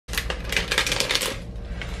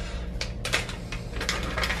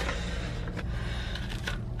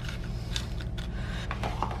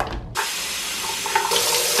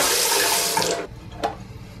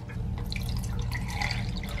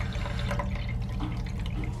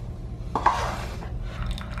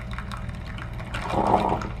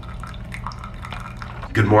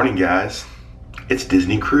Good morning, guys. It's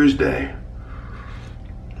Disney Cruise Day.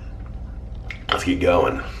 Let's get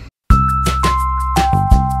going.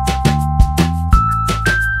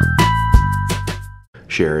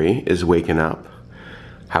 Sherry is waking up.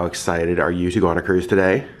 How excited are you to go on a cruise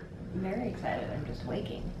today? I'm very excited. I'm just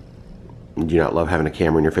waking. Do you not love having a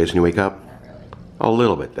camera in your face when you wake up? Not really. A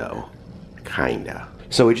little bit though. Kinda.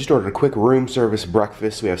 So we just ordered a quick room service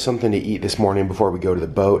breakfast. We have something to eat this morning before we go to the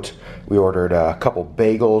boat. We ordered a couple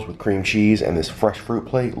bagels with cream cheese and this fresh fruit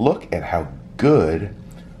plate. Look at how good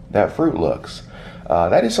that fruit looks.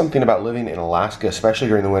 That is something about living in Alaska, especially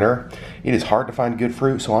during the winter. It is hard to find good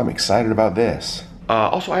fruit, so I'm excited about this.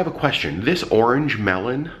 Also, I have a question. This orange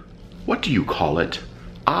melon, what do you call it?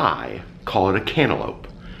 I call it a cantaloupe.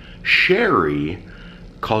 Sherry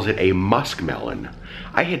calls it a muskmelon.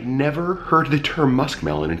 I had never heard the term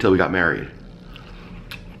muskmelon until we got married.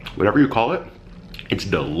 Whatever you call it, it's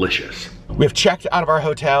delicious. We have checked out of our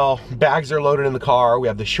hotel, bags are loaded in the car, we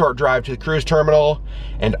have the short drive to the cruise terminal,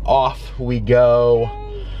 and off we go.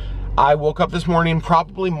 I woke up this morning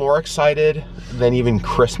probably more excited than even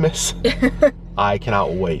Christmas. I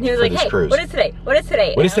cannot wait for this cruise. What is today? What is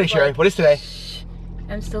today? What is today, Sherry? What is today?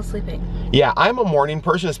 I'm still sleeping. Yeah, I'm a morning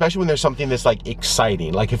person, especially when there's something that's like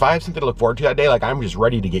exciting. Like if I have something to look forward to that day, like I'm just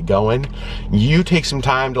ready to get going. You take some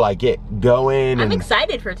time to like get going. I'm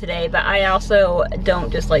excited for today, but I also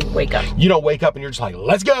don't just like wake up. You don't wake up and you're just like,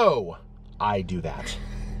 let's go. I do that.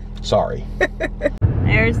 Sorry.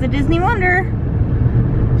 There's the Disney Wonder.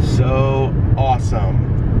 So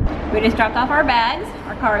awesome. We just dropped off our bags.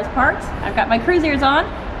 Our car is parked. I've got my cruise ears on.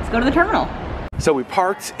 Let's go to the terminal. So we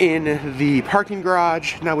parked in the parking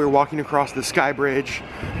garage. Now we're walking across the Sky Bridge.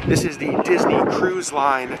 This is the Disney Cruise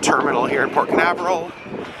Line terminal here in Port Canaveral.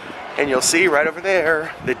 And you'll see right over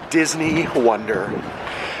there, the Disney Wonder.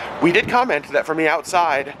 We did comment that from the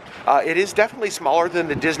outside, it is definitely smaller than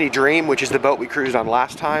the Disney Dream, which is the boat we cruised on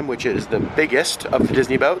last time, which is the biggest of the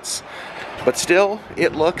Disney boats. But still,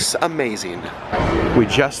 it looks amazing. We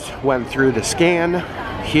just went through the scan.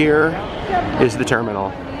 Here is the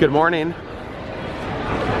terminal. Good morning.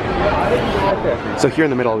 So here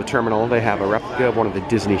in the middle of the terminal, they have a replica of one of the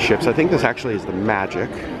Disney ships. I think this actually is the Magic.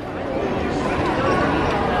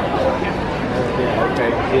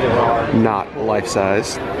 Not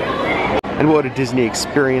life-size. And what would a Disney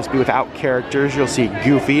experience be without characters? You'll see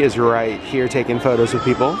Goofy is right here taking photos with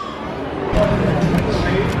people.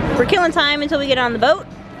 We're killing time until we get on the boat,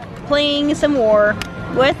 playing some war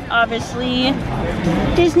with, obviously,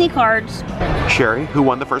 Disney cards. Sherry, who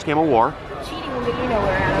won the first game of war? Cheating will get you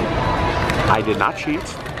nowhere, Adam. I did not cheat,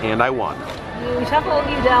 and I won. You shuffled,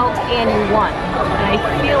 you dealt, and you won. And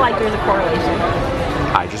I feel like there's a correlation.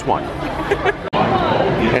 I just won.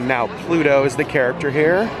 And now Pluto is the character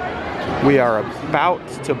here. We are about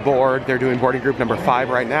to board. They're doing boarding group number 5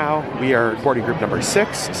 right now. We are boarding group number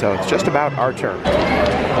 6, so it's just about our turn.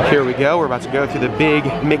 Here we go. We're about to go through the big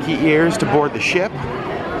Mickey ears to board the ship.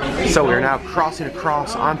 So we're now crossing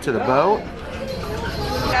across onto the boat.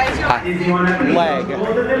 Leg.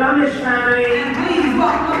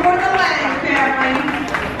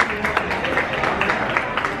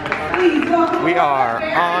 We are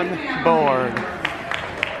on board.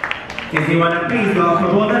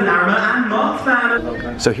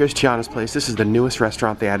 So here's Tiana's place. This is the newest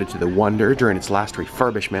restaurant they added to the Wonder during its last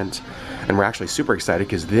refurbishment. And we're actually super excited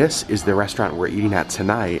because this is the restaurant we're eating at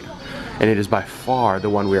tonight. And it is by far the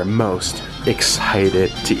one we are most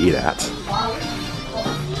excited to eat at.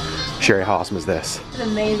 Sherry, how awesome is this? It's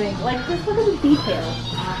amazing. Like, just look at the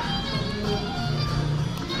details.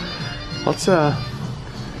 Let's,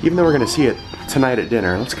 even though we're gonna see it tonight at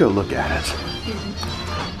dinner, let's go look at it.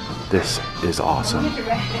 This is awesome.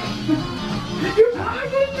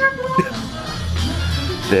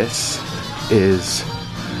 This is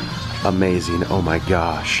amazing. Oh my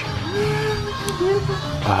gosh.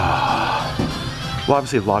 We'll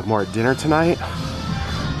obviously vlog more at dinner tonight,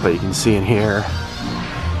 but you can see in here,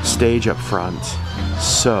 stage up front,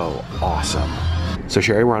 so awesome. So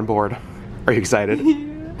Sherry, we're on board. Are you excited?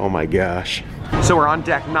 Oh my gosh. So we're on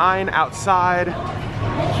deck 9 outside.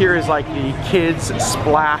 Here is like the kids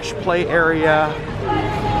splash play area.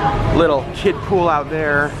 Little kid pool out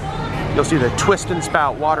there. You'll see the twist and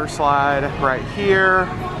spout water slide right here.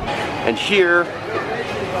 And here,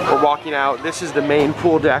 we're walking out. This is the main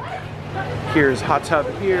pool deck. Here's hot tub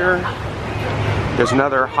here. There's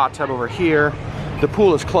another hot tub over here. The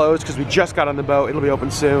pool is closed because we just got on the boat. It'll be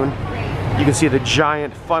open soon. You can see the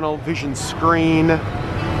giant funnel vision screen,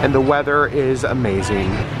 and the weather is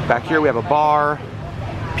amazing. Back here we have a bar,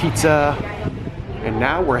 pizza, and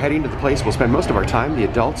now we're heading to the place we'll spend most of our time, the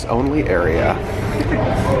adults only area.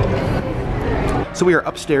 So we are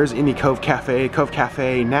upstairs in the Cove Cafe. Cove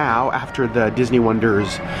Cafe now, after the Disney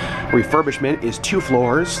Wonders refurbishment, is 2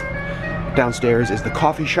 floors. Downstairs is the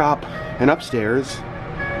coffee shop, and upstairs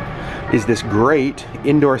is this great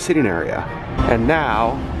indoor sitting area. And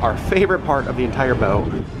now, our favorite part of the entire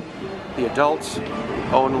boat, the adults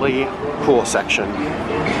only pool section.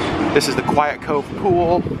 This is the Quiet Cove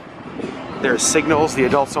pool. There's Signals, the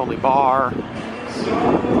adults only bar.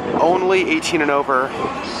 Only 18 and over,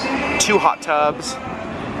 2 hot tubs.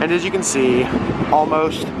 And as you can see,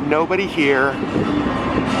 almost nobody here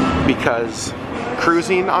because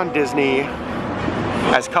cruising on Disney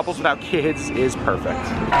as couples without kids is perfect.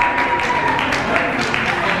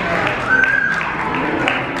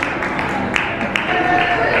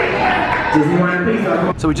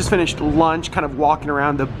 So we just finished lunch, kind of walking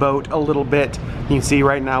around the boat a little bit. You can see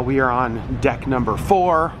right now we are on deck number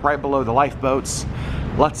 4, right below the lifeboats.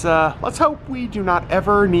 Let's hope we do not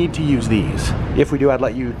ever need to use these. If we do, I'd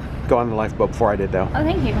let you go on the lifeboat before I did, though. Oh,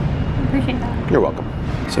 thank you. I appreciate that. You're welcome.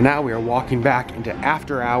 So now we are walking back into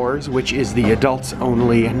After Hours, which is the adults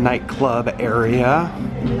only nightclub area.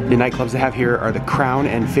 The nightclubs they have here are the Crown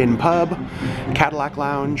and Fin Pub, Cadillac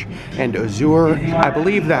Lounge, and Azure. I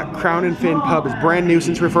believe that Crown and Fin Pub is brand new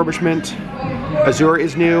since refurbishment. Azure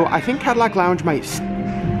is new. I think Cadillac Lounge might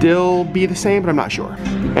still be the same, but I'm not sure.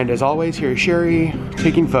 And as always, here's Sherry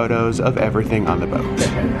taking photos of everything on the boat.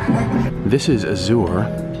 This is Azure.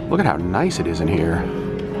 Look at how nice it is in here.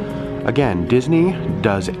 Again, Disney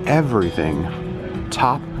does everything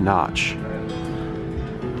top notch.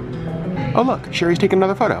 Oh look, Sherry's taking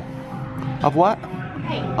another photo. Of what?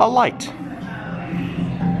 Hey. A light.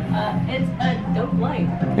 It's a dope light.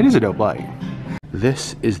 It is a dope light.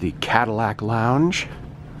 This is the Cadillac Lounge.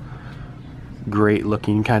 Great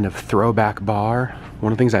looking kind of throwback bar.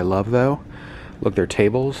 One of the things I love though, look, their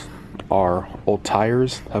tables are old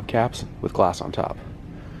tires, hubcaps with glass on top.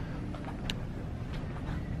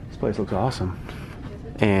 This place looks awesome.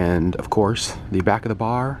 And of course, the back of the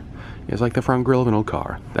bar is like the front grille of an old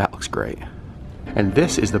car. That looks great. And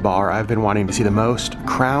this is the bar I've been wanting to see the most,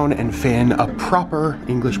 Crown and Fin, a proper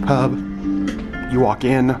English pub. You walk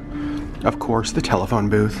in, of course, the telephone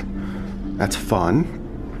booth. That's fun.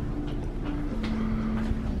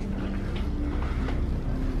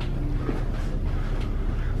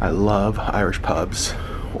 I love Irish pubs,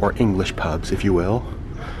 or English pubs, if you will.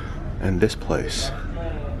 And this place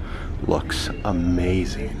looks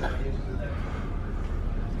amazing.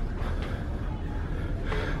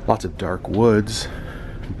 Lots of dark woods,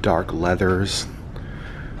 dark leathers.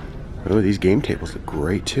 Oh, these game tables look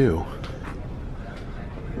great too.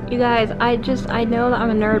 You guys, I know that I'm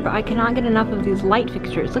a nerd, but I cannot get enough of these light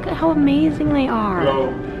fixtures. Look at how amazing they are. Hello.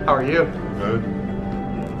 How are you? Good.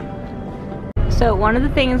 So one of the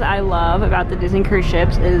things I love about the Disney cruise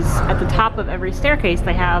ships is at the top of every staircase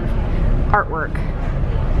they have artwork.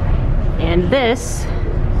 And this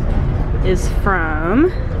is from,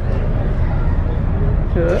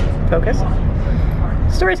 focus,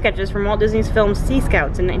 story sketches from Walt Disney's film Sea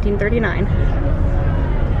Scouts in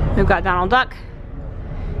 1939. We've got Donald Duck,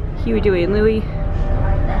 Huey, Dewey, and Louie.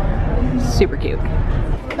 Super cute.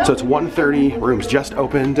 So it's 1:30, rooms just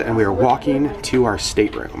opened, and we are walking to our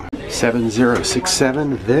stateroom.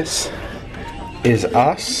 7067, this is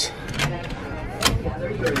us.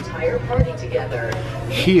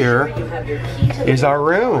 Here is our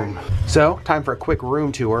room. So, time for a quick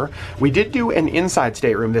room tour. We did do an inside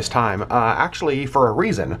stateroom this time, actually for a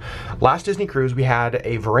reason. Last Disney cruise we had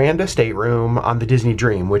a veranda stateroom on the Disney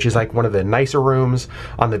Dream, which is like one of the nicer rooms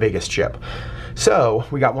on the biggest ship. So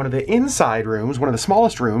we got one of the inside rooms, one of the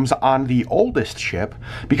smallest rooms on the oldest ship,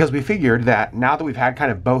 because we figured that now that we've had kind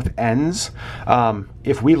of both ends,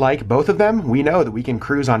 if we like both of them, we know that we can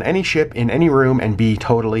cruise on any ship in any room and be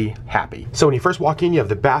totally happy. So when you first walk in, you have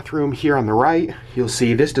the bathroom here on the right. You'll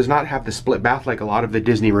see this does not have the split bath like a lot of the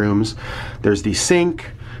Disney rooms. There's the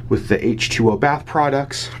sink with the H2O bath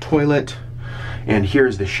products, toilet, and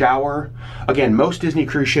here's the shower. Again, most Disney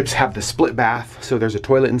cruise ships have the split bath, so there's a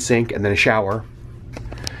toilet and sink and then a shower.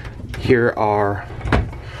 Here are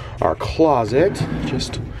our closet,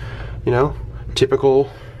 just, you know, typical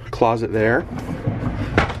closet there.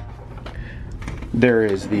 There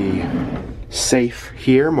is the safe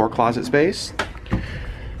here, more closet space.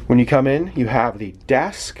 When you come in, you have the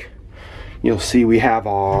desk. You'll see we have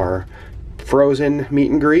our Frozen meet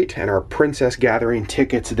and greet and our Princess Gathering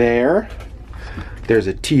tickets there. There's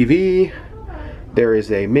a TV, there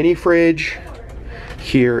is a mini fridge,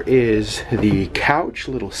 here is the couch,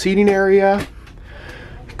 little seating area,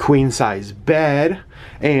 queen size bed,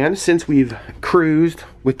 and since we've cruised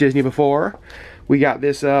with Disney before, We got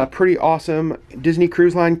this pretty awesome Disney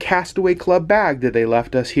Cruise Line Castaway Club bag that they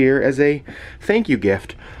left us here as a thank you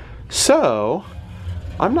gift. So,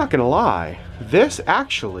 I'm not gonna lie, this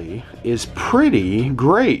actually is pretty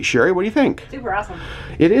great. Sherry, what do you think? Super awesome.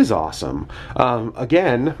 It is awesome.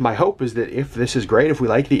 Again, my hope is that if this is great, if we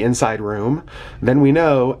like the inside room, then we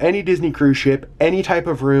know any Disney cruise ship, any type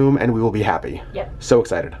of room, and we will be happy. Yep. So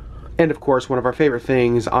excited. And of course, one of our favorite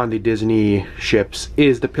things on the Disney ships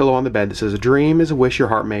is the pillow on the bed that says, "A dream is a wish your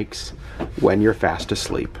heart makes when you're fast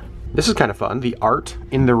asleep." This is kind of fun. The art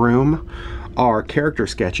in the room are character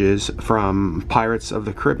sketches from Pirates of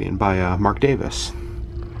the Caribbean by Mark Davis.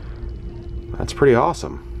 That's pretty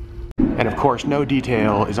awesome. And of course, no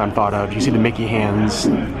detail is unthought of. You see the Mickey hands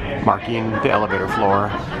marking the elevator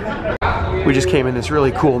floor. We just came in this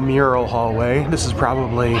really cool mural hallway. This is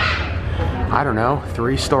probably, I don't know,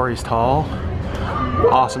 3 stories tall.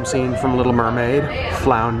 Awesome scene from Little Mermaid,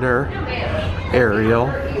 Flounder,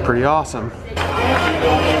 Ariel. Pretty awesome.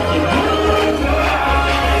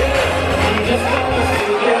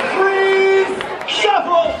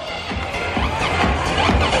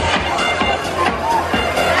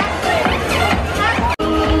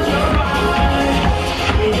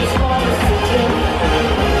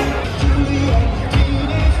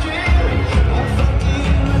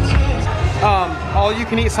 All you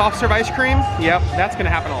can eat soft serve ice cream? Yep, that's gonna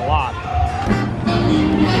happen a lot.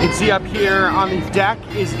 You can see up here on the deck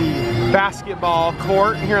is the basketball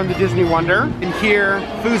court here on the Disney Wonder. And here,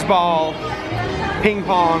 foosball, ping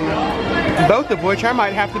pong, both of which I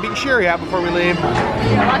might have to beat Sherry at before we leave.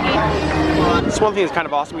 This one thing is kind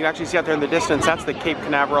of awesome. You can actually see out there in the distance, that's the Cape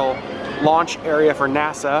Canaveral launch area for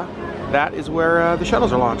NASA. That is where the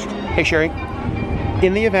shuttles are launched. Hey Sherry,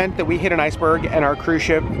 in the event that we hit an iceberg and our cruise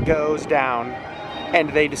ship goes down, and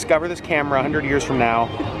they discover this camera 100 years from now,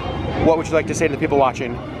 what would you like to say to the people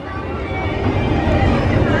watching?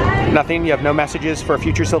 Nothing? You have no messages for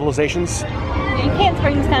future civilizations? You can't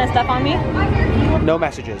spring this kind of stuff on me. No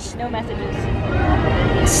messages. No messages.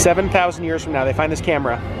 7,000 years from now, they find this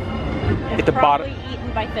camera. At the bottom. Probably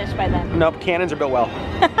eaten by fish by then. Nope, cannons are built well.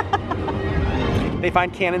 They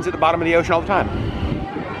find cannons at the bottom of the ocean all the time.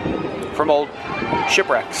 From old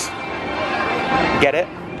shipwrecks. Get it?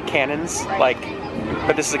 Cannons, like,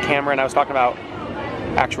 but this is a camera and I was talking about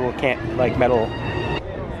actual metal.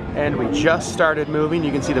 And we just started moving.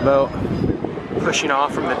 You can see the boat pushing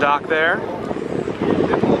off from the dock there.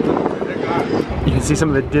 You can see some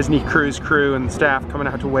of the Disney cruise crew and staff coming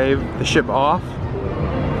out to wave the ship off.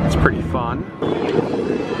 It's pretty fun.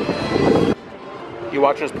 You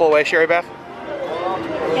watching us pull away, Sherry Beth?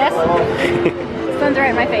 Yes. The sun's right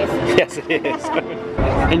in my face. Yes, it is.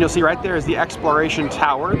 And you'll see right there is the exploration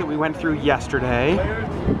tower that we went through yesterday.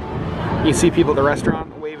 You can see people at the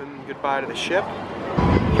restaurant waving goodbye to the ship.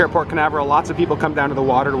 Here at Port Canaveral, lots of people come down to the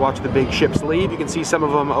water to watch the big ships leave. You can see some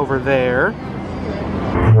of them over there.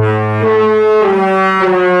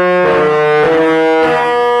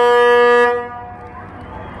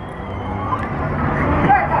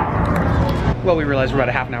 Well, we realized we're about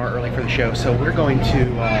a half an hour early for the show, so we're going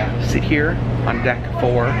to sit here on deck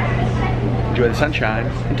 4, enjoy the sunshine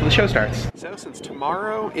until the show starts. So since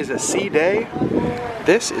tomorrow is a sea day,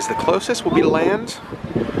 this is the closest we'll be to land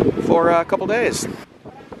for a couple days.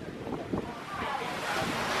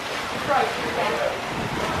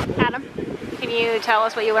 Adam, can you tell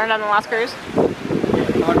us what you learned on the last cruise? I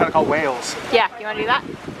learned how to call whales. Yeah, you want to do that?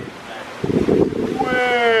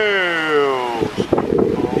 Whales!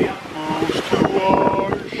 To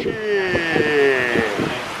our ship.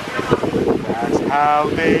 That's how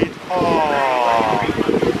they talk.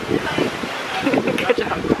 Good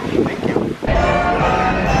job. Thank you.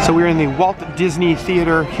 So we're in the Walt Disney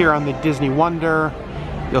Theater here on the Disney Wonder.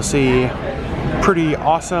 You'll see pretty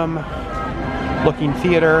awesome looking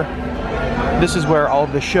theater. This is where all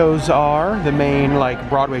of the shows are, the main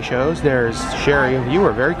Broadway shows. There's Sherry, you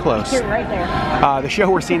were very close. You're right there. The show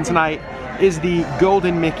we're seeing tonight is the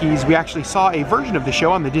Golden Mickeys. We actually saw a version of the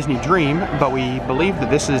show on the Disney Dream, but we believe that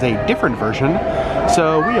this is a different version.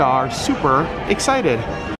 So we are super excited.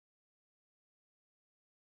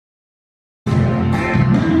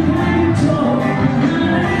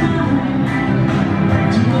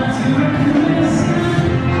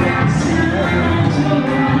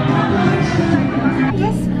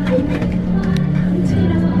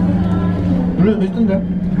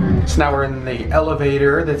 So now we're in the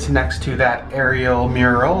elevator that's next to that Ariel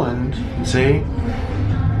mural, and you can see,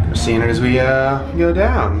 we're seeing it as we go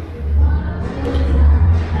down.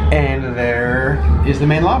 And there is the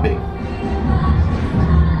main lobby.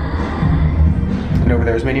 And over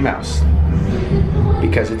there is Minnie Mouse.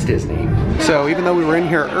 because it's Disney. So even though we were in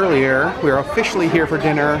here earlier, we are officially here for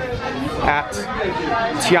dinner at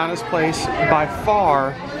Tiana's place. By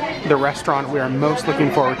far, the restaurant we are most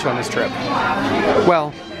looking forward to on this trip.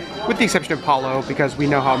 Well, with the exception of Paulo, because we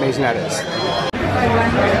know how amazing that is.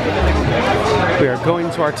 We are going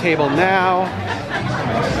to our table now.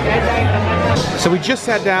 So we just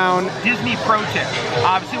sat down. Disney pro tip.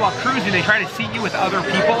 Obviously while cruising they try to seat you with other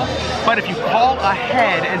people, but if you call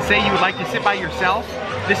ahead and say you would like to sit by yourself,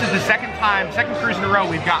 this is the second cruise in a row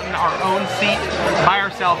we've gotten our own seat by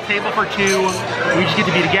ourselves, table for two. We just get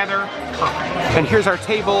to be together. Perfect. And here's our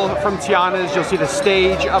table from Tiana's. You'll see the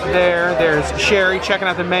stage up there. There's Sherry checking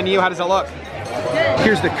out the menu. How does it look?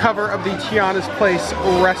 Here's the cover of the Tiana's Place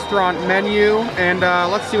restaurant menu, and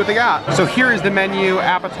let's see what they got. So here is the menu: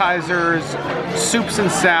 appetizers, soups and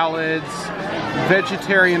salads,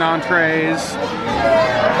 vegetarian entrees,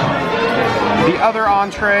 the other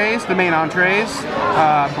entrees, the main entrees,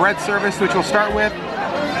 bread service, which we'll start with,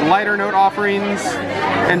 lighter note offerings,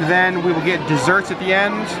 and then we will get desserts at the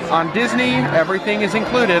end. On Disney, everything is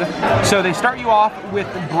included. So they start you off with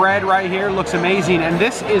bread right here, looks amazing, and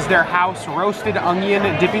this is their house roasted onion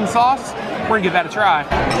dipping sauce. We're gonna give that a try.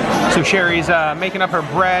 So Sherry's making up her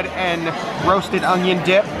bread and roasted onion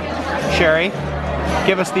dip. Sherry,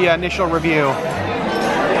 give us the initial review.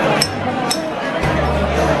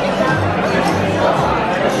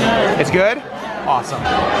 It's good? Awesome.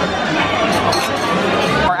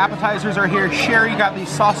 Our appetizers are here. Sherry got the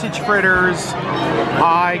sausage fritters.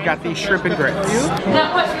 I got the shrimp and grits.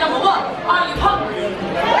 Now question number one, are you hungry?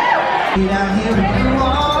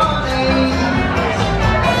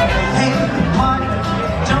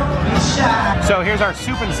 So here's our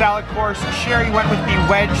soup and salad course. Sherry went with the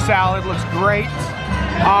wedge salad, looks great.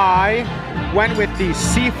 I went with the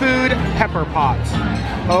seafood pepper pot.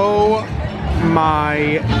 Oh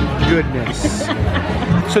my goodness.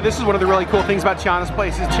 So this is one of the really cool things about Tiana's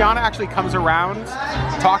Place is Tiana actually comes around,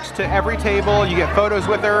 talks to every table, you get photos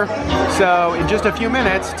with her. So in just a few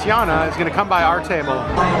minutes, Tiana is gonna come by our table.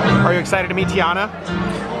 Are you excited to meet Tiana?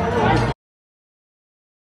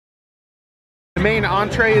 The main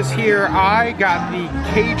entree is here. I got the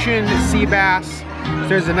Cajun sea bass.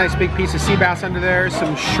 There's a nice big piece of sea bass under there,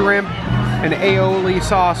 some shrimp, and aioli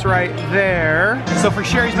sauce right there. So for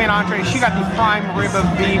Sherry's main entree, she got the prime rib of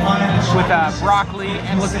beef with broccoli,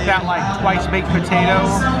 and look at that, like twice baked potato.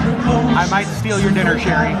 I might steal your dinner,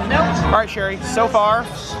 Sherry. Nope. All right, Sherry, so far,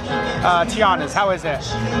 Tiana's, how is it?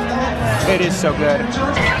 It is so good.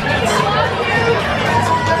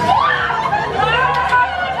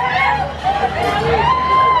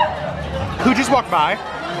 Who just walked by?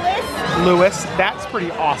 Lewis, that's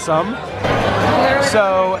pretty awesome.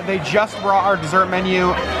 So they just brought our dessert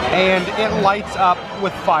menu and it lights up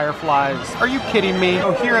with fireflies. Are you kidding me?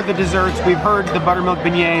 Oh, here are the desserts. We've heard the buttermilk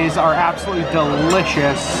beignets are absolutely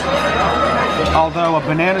delicious. Although a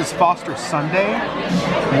bananas Foster sundae,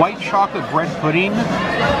 white chocolate bread pudding,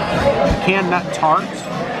 pecan nut tart,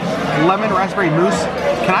 lemon raspberry mousse.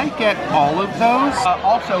 Can I get all of those?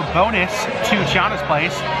 Also bonus to Tiana's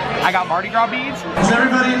Place, I got Mardi Gras beads. Is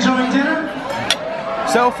everybody enjoying dinner?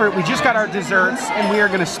 So we just got our desserts and we are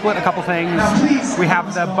gonna split a couple things. We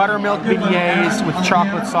have the buttermilk beignets with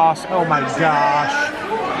chocolate sauce. Oh my gosh.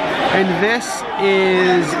 And this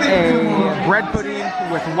is a bread pudding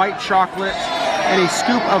with white chocolate and a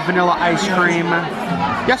scoop of vanilla ice cream.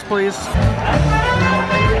 Yes, please.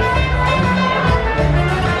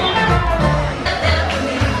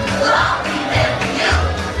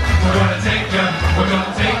 We're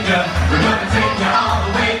gonna take ya all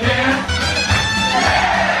the way there.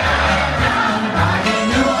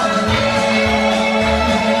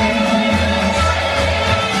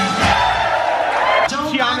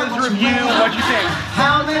 Tiana's review, what'd you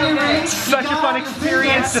think? Such a fun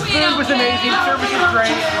experience. The food was amazing, service was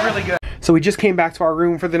great, really good. So we just came back to our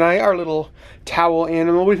room for the night. Our little towel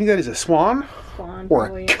animal. What do you think that is? A swan? Swan, or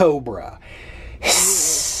probably. A cobra?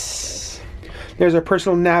 There's our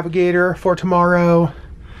personal navigator for tomorrow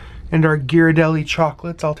and our Ghirardelli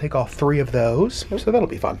chocolates. I'll take all 3 of those, so that'll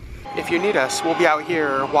be fun. If you need us, we'll be out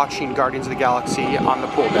here watching Guardians of the Galaxy on the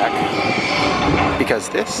pool deck because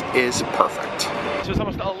this is perfect. So it's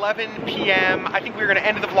almost 11 p.m. I think we're gonna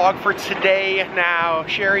end the vlog for today now.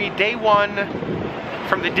 Sherry, day 1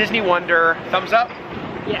 from the Disney Wonder. Thumbs up?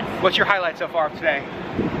 Yes. What's your highlight so far of today?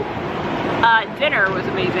 Dinner was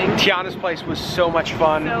amazing. Tiana's Place was so much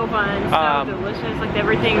fun. So fun, so delicious. Like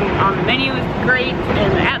everything on the menu was great,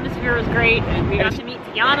 and the atmosphere was great, and we got to meet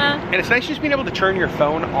Tiana. And it's nice just being able to turn your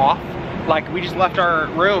phone off. Like we just left our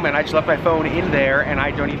room and I just left my phone in there and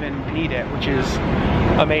I don't even need it, which is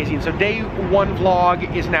amazing. So day 1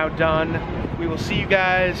 vlog is now done. we will see you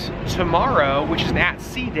guys tomorrow, which is an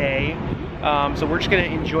at-sea day. So we're just gonna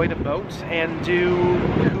enjoy the boat and do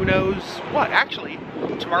who knows what. Actually,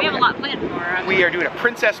 tomorrow we have a lot planned for us. We are doing a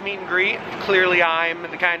princess meet and greet. Clearly I'm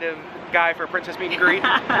the kind of guy for a princess meet and greet,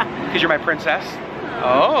 because you're my princess.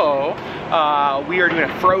 Oh, we are doing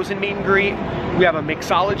a Frozen meet and greet. We have a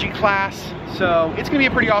mixology class, so it's gonna be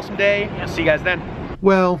a pretty awesome day. I'll see you guys then.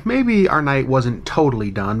 Well, maybe our night wasn't totally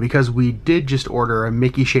done because we did just order a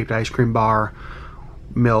Mickey-shaped ice cream bar,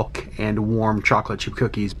 milk, and warm chocolate chip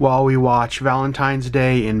cookies while we watch Valentine's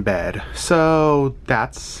Day in bed. So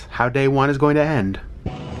that's how day one is going to end.